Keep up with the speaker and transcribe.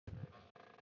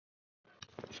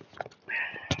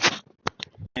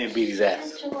Let me beat his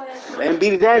ass. Let me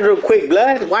beat his ass real quick,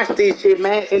 blood. Watch this shit,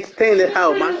 man. Entertain this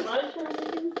house, man.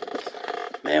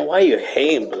 Man, why you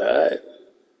hating, blood?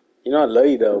 You know I love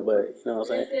you though, but you know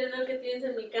what I'm saying?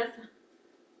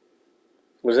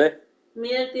 What's that?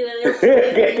 Mira el tiradero que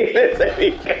tienes en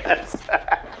mi casa.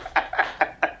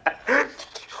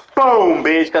 Boom,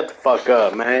 bitch. Shut the fuck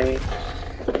up, man.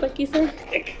 What the fuck you say?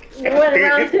 You want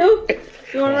round two?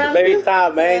 You want round two? Baby,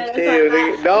 stop, man. Chill,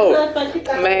 nigga. No.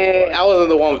 Man, I wasn't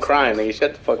the one crying, nigga.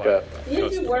 Shut the fuck up.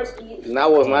 Yes, you were. And I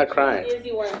was not crying. Yes,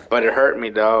 you were. But it hurt me,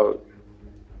 dog.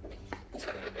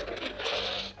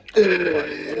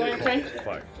 You want to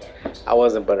try? I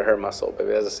wasn't, but it hurt my soul,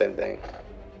 baby. That's the same thing.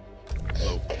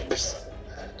 What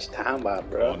you talking about,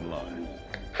 bro?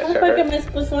 What the fuck am I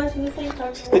supposed to watch the same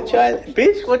time?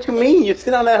 Bitch, what you mean? You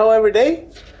sit on that hoe every day?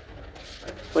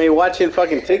 When you're watching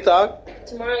fucking TikTok?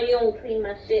 Tomorrow you don't clean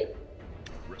my shit.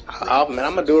 Oh, man,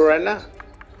 I'm gonna do it right now.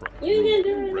 You ain't gonna do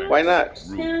it right now. Why not?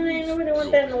 Ain't nobody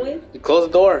want that noise. You close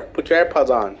the door. Put your AirPods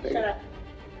on. Shut up.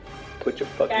 Put your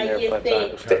fucking Cállate. AirPods on.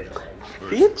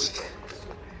 Bitch.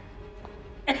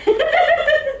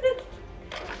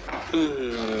 I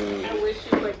wish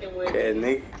you fucking would. Yeah,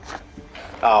 nigga.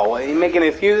 Oh, what? You making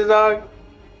excuses, dog?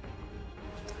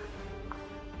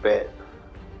 Bet.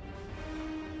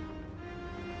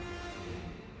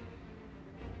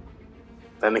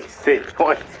 That nigga said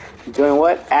join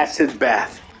what? Acid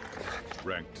bath.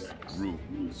 Ranked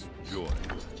rooms join.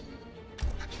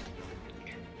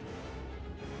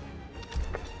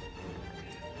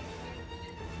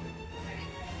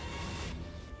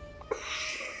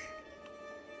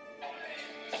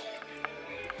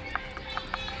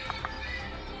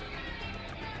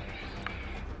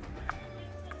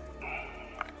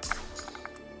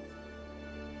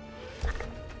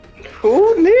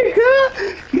 Ooh,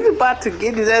 nigga. He's about to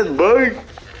get his ass bugged.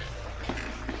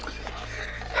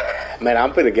 Man,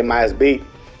 I'm finna get my ass beat.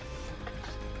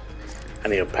 I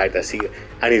need to practice.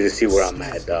 I need to see where I'm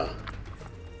at, dog.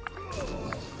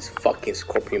 This fucking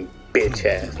scorpion bitch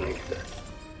ass nigga.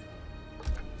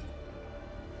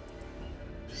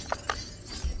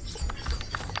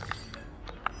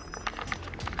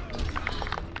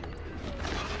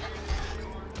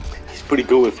 He's pretty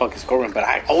good with fucking scorpion, but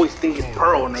I always think it's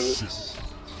Pearl, nigga.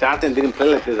 Jonathan didn't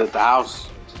play like this at the house.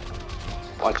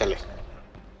 Watchale.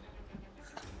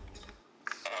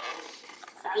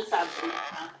 Salsa.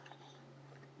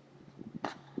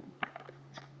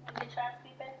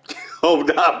 Oh,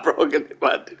 nah, bro.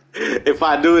 If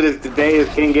I do this today, it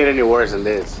can't get any worse than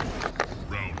this.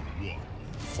 Round one,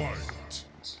 fight.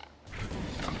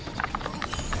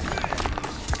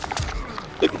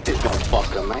 Look at this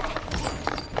motherfucker, man.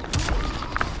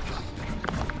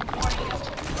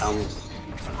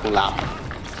 Loud.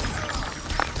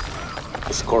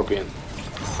 The scorpion.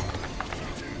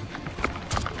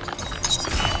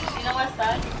 You know what's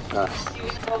that? You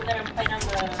can go there and play on the...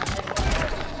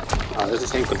 Oh, this is the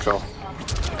same control.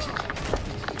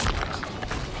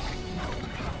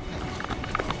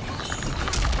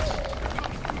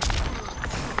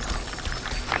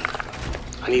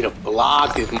 I need to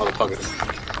block these motherfuckers.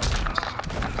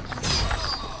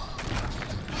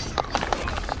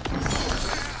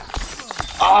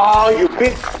 Oh, you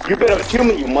better kill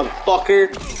me, you motherfucker.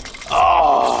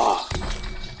 Oh.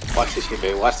 Watch this shit,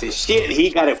 baby. Watch this shit. He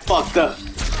got it fucked up.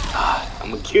 I'm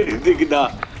gonna kill this nigga,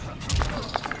 dog.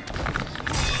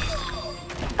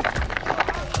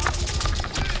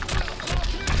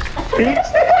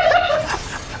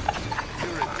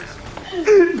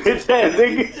 Bitch ass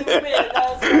nigga.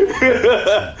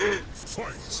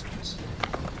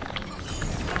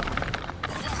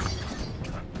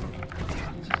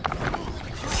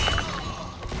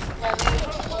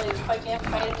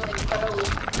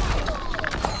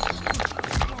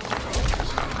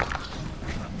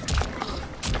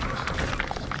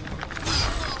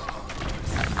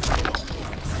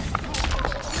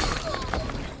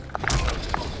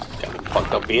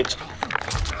 Fucked up, bitch.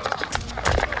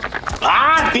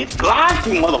 Ah, bitch, block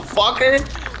you, motherfucker.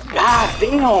 God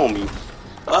damn you.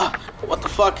 What the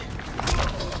fuck?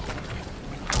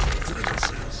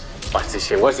 Watch this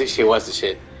shit. What's this shit? What's this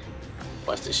shit?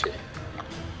 What's this shit?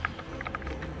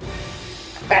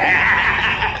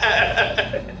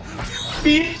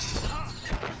 Bitch.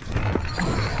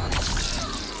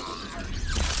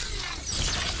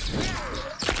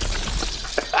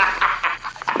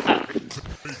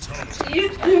 You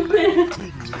stupid.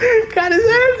 Got his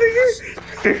ass,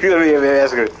 nigga. Let me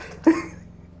ask her.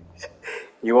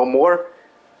 You want more?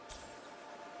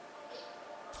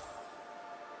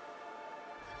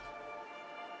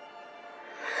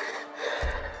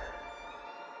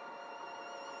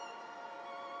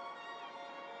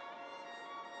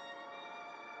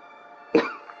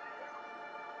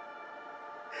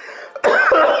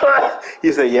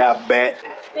 He said, yeah, I bet.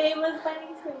 They was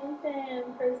buying twins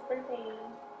and for his birthday.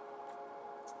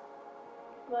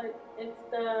 Look, it's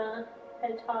the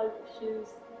hedgehog shoes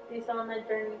they saw on that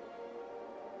journey.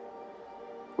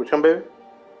 Which one, baby?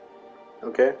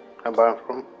 Okay, I buy them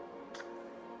from.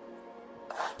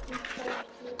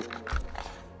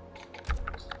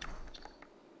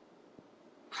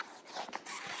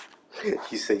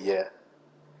 He said, yeah.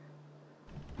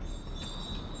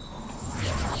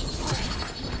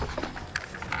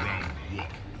 Round one.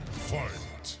 Fight.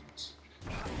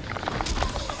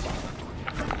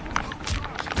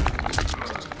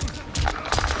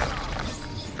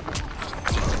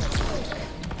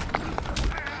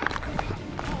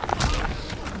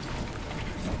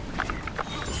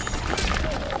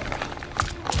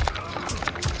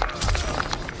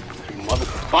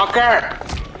 Motherfucker!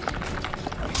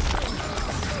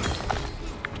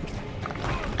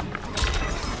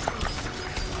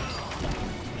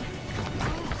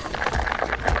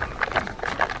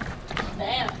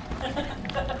 Damn.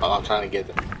 Oh, I'm trying to get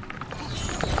them.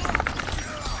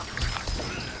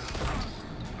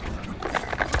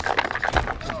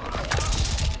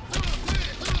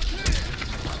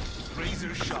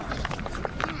 Razor shot.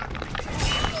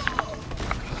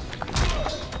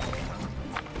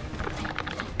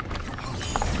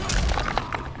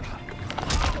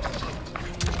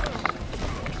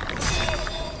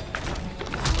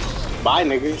 Bye,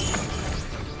 niggas.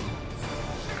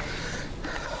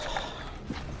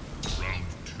 Round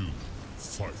two.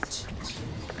 Fight.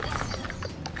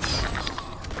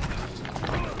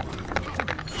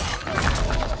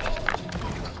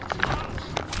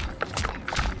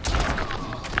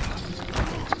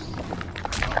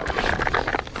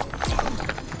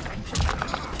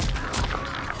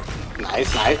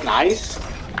 Nice, nice, nice.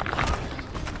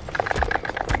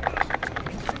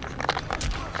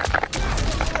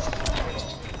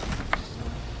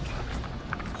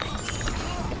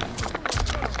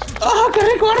 Oh,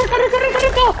 corre.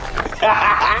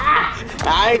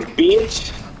 Nice, bitch.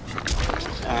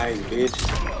 Nice, bitch.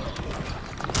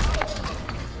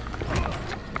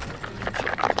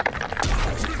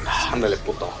 Ándale,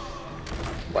 puto.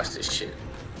 Watch this shit.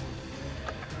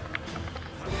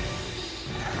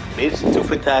 Bitch, 2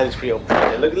 fatalities for your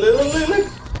brother. Look.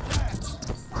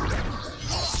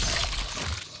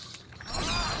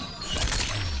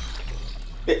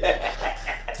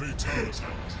 Fatality.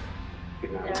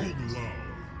 Kung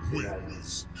Lao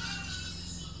wins.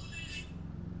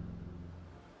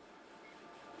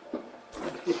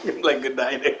 Like good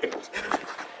night.